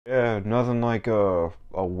Yeah, nothing like a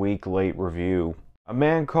week late review. A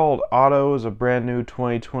Man Called Otto is a brand new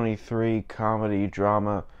 2023 comedy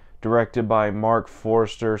drama directed by Mark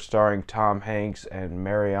Forster, starring Tom Hanks and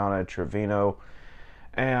Mariana Trevino.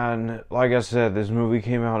 And like I said, this movie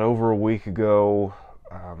came out over a week ago.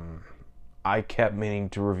 I kept meaning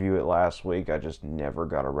to review it last week, I just never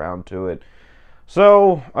got around to it.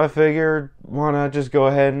 So I figured, why not just go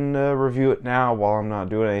ahead and review it now while I'm not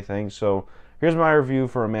doing anything. So here's my review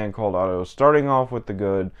for A Man Called Otto, starting off with the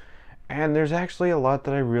good. And there's actually a lot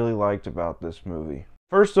that I really liked about this movie.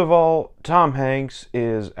 First of all, Tom Hanks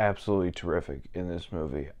is absolutely terrific in this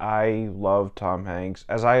movie. I love Tom Hanks.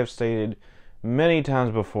 As I have stated many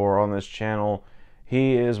times before on this channel,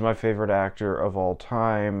 he is my favorite actor of all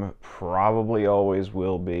time, probably always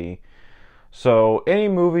will be. So any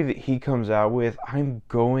movie that he comes out with, I'm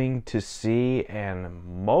going to see and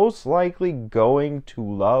most likely going to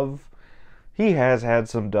love. He has had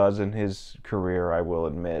some duds in his career, I will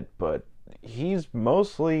admit, but he's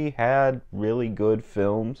mostly had really good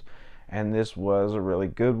films, and this was a really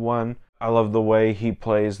good one. I love the way he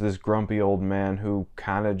plays this grumpy old man who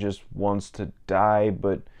kind of just wants to die,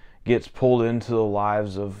 but gets pulled into the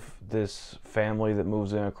lives of this family that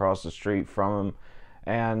moves in across the street from him,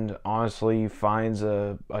 and honestly finds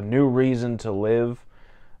a new reason to live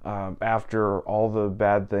after all the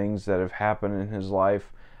bad things that have happened in his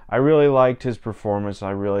life. I really liked his performance.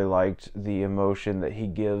 I really liked the emotion that he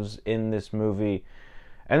gives in this movie.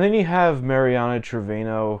 And then you have Mariana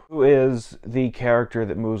Trevino, who is the character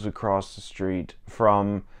that moves across the street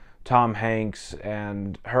from Tom Hanks,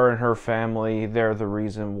 and her family. They're the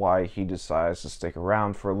reason why he decides to stick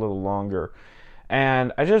around for a little longer.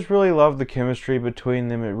 And I just really love the chemistry between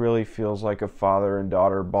them. It really feels like a father and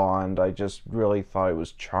daughter bond. I just really thought it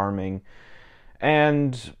was charming.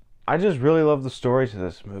 And I just really love the story to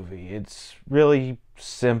this movie. It's really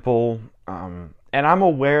simple. And I'm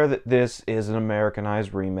aware that this is an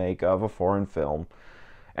Americanized remake of a foreign film.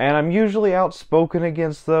 And I'm usually outspoken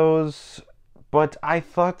against those. But I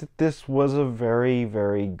thought that this was a very,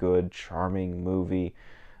 very good, charming movie.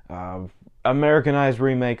 Americanized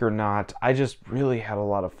remake or not, I just really had a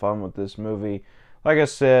lot of fun with this movie. Like I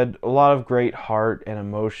said, a lot of great heart and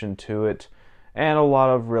emotion to it, and a lot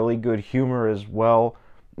of really good humor as well.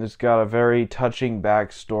 It's got a very touching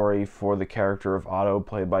backstory for the character of Otto,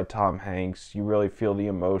 played by Tom Hanks. You really feel the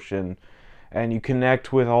emotion, and you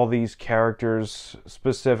connect with all these characters,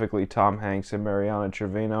 specifically Tom Hanks and Mariana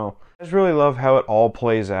Trevino. I just really love how it all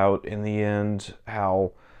plays out in the end,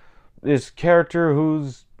 how this character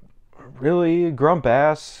who's really a grump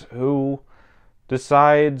ass who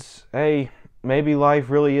decides, hey, maybe life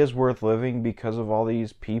really is worth living because of all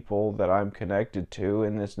these people that I'm connected to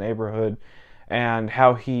in this neighborhood, and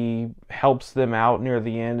how he helps them out near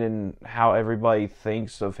the end and how everybody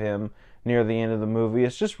thinks of him near the end of the movie.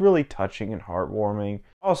 It's just really touching and heartwarming.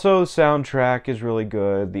 Also, the soundtrack is really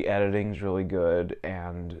good, the editing's really good,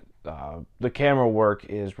 and the camera work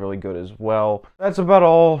is really good as well. That's about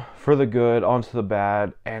all for the good. On to the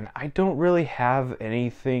bad, and I don't really have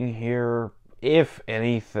anything here. If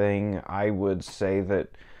anything, I would say that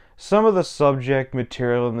some of the subject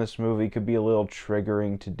material in this movie could be a little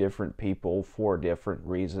triggering to different people for different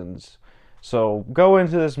reasons. So go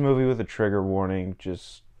into this movie with a trigger warning,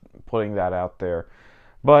 just putting that out there.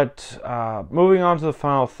 But moving on to the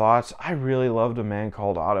final thoughts, I really loved A Man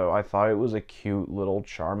Called Otto. I thought it was a cute little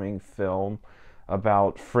charming film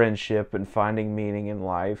about friendship and finding meaning in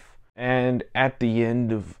life. And at the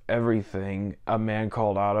end of everything, A Man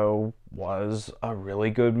Called Otto was a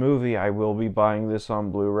really good movie. I will be buying this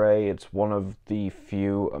on Blu-ray. It's one of the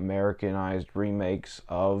few Americanized remakes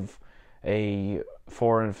of a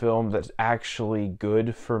foreign film that's actually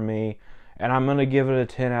good for me. And I'm going to give it a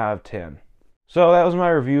 10 out of 10. So that was my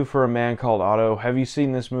review for A Man Called Otto. Have you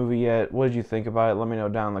seen this movie yet? What did you think about it? Let me know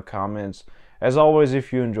down in the comments. As always,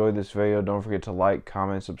 if you enjoyed this video, don't forget to like,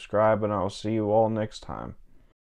 comment, subscribe, and I'll see you all next time.